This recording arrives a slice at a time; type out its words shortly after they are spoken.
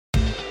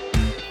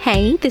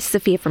Hey, this is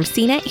Sophia from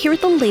CNET here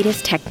with the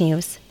latest tech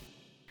news.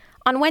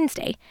 On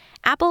Wednesday,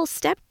 Apple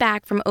stepped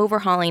back from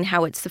overhauling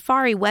how its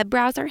Safari web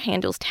browser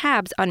handles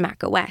tabs on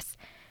macOS.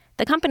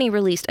 The company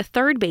released a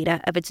third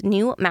beta of its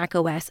new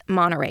macOS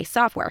Monterey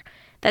software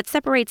that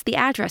separates the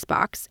address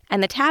box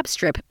and the tab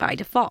strip by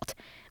default,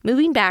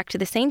 moving back to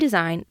the same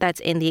design that's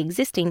in the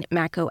existing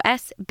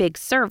macOS Big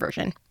Sur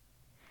version.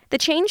 The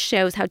change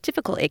shows how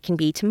difficult it can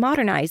be to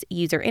modernize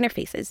user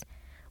interfaces.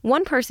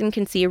 One person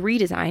can see a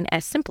redesign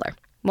as simpler,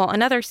 while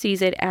another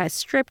sees it as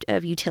stripped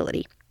of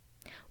utility.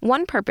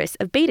 One purpose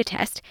of beta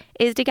test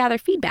is to gather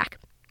feedback,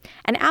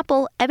 and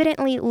Apple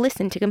evidently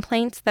listened to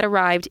complaints that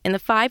arrived in the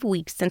 5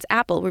 weeks since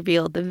Apple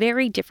revealed the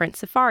very different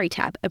Safari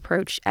tab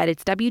approach at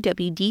its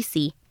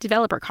WWDC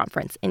developer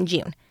conference in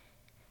June.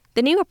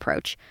 The new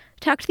approach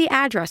tucked the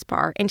address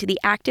bar into the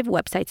Active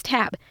Websites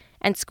tab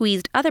and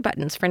squeezed other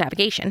buttons for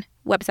navigation,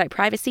 website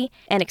privacy,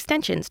 and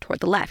extensions toward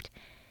the left.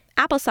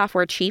 Apple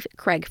software chief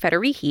Craig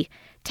Federighi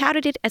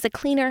touted it as a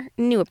cleaner,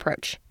 new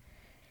approach.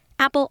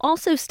 Apple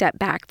also stepped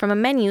back from a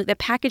menu that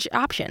packaged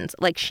options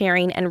like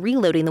sharing and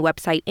reloading the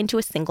website into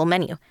a single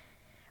menu.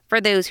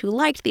 For those who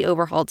liked the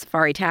overhauled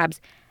Safari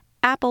tabs,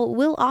 Apple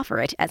will offer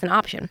it as an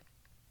option.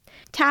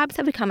 Tabs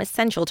have become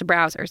essential to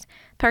browsers,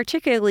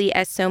 particularly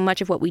as so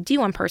much of what we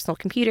do on personal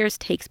computers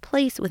takes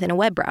place within a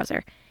web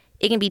browser.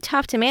 It can be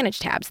tough to manage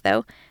tabs,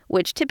 though,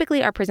 which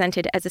typically are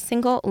presented as a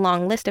single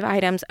long list of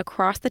items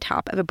across the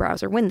top of a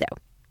browser window.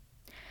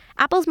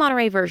 Apple's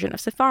Monterey version of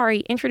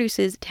Safari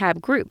introduces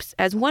tab groups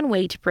as one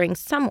way to bring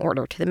some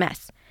order to the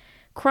mess.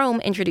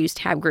 Chrome introduced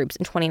tab groups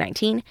in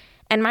 2019,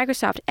 and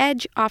Microsoft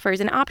Edge offers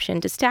an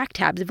option to stack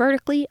tabs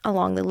vertically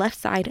along the left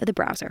side of the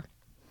browser.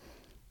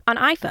 On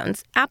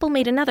iPhones, Apple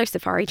made another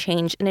Safari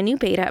change in a new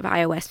beta of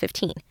iOS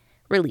 15,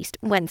 released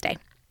Wednesday.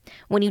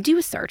 When you do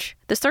a search,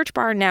 the search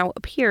bar now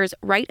appears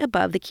right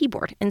above the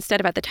keyboard instead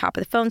of at the top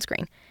of the phone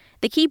screen.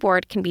 The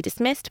keyboard can be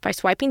dismissed by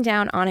swiping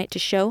down on it to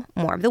show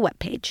more of the web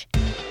page.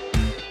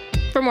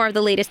 For more of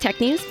the latest tech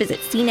news, visit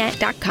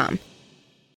cnet.com.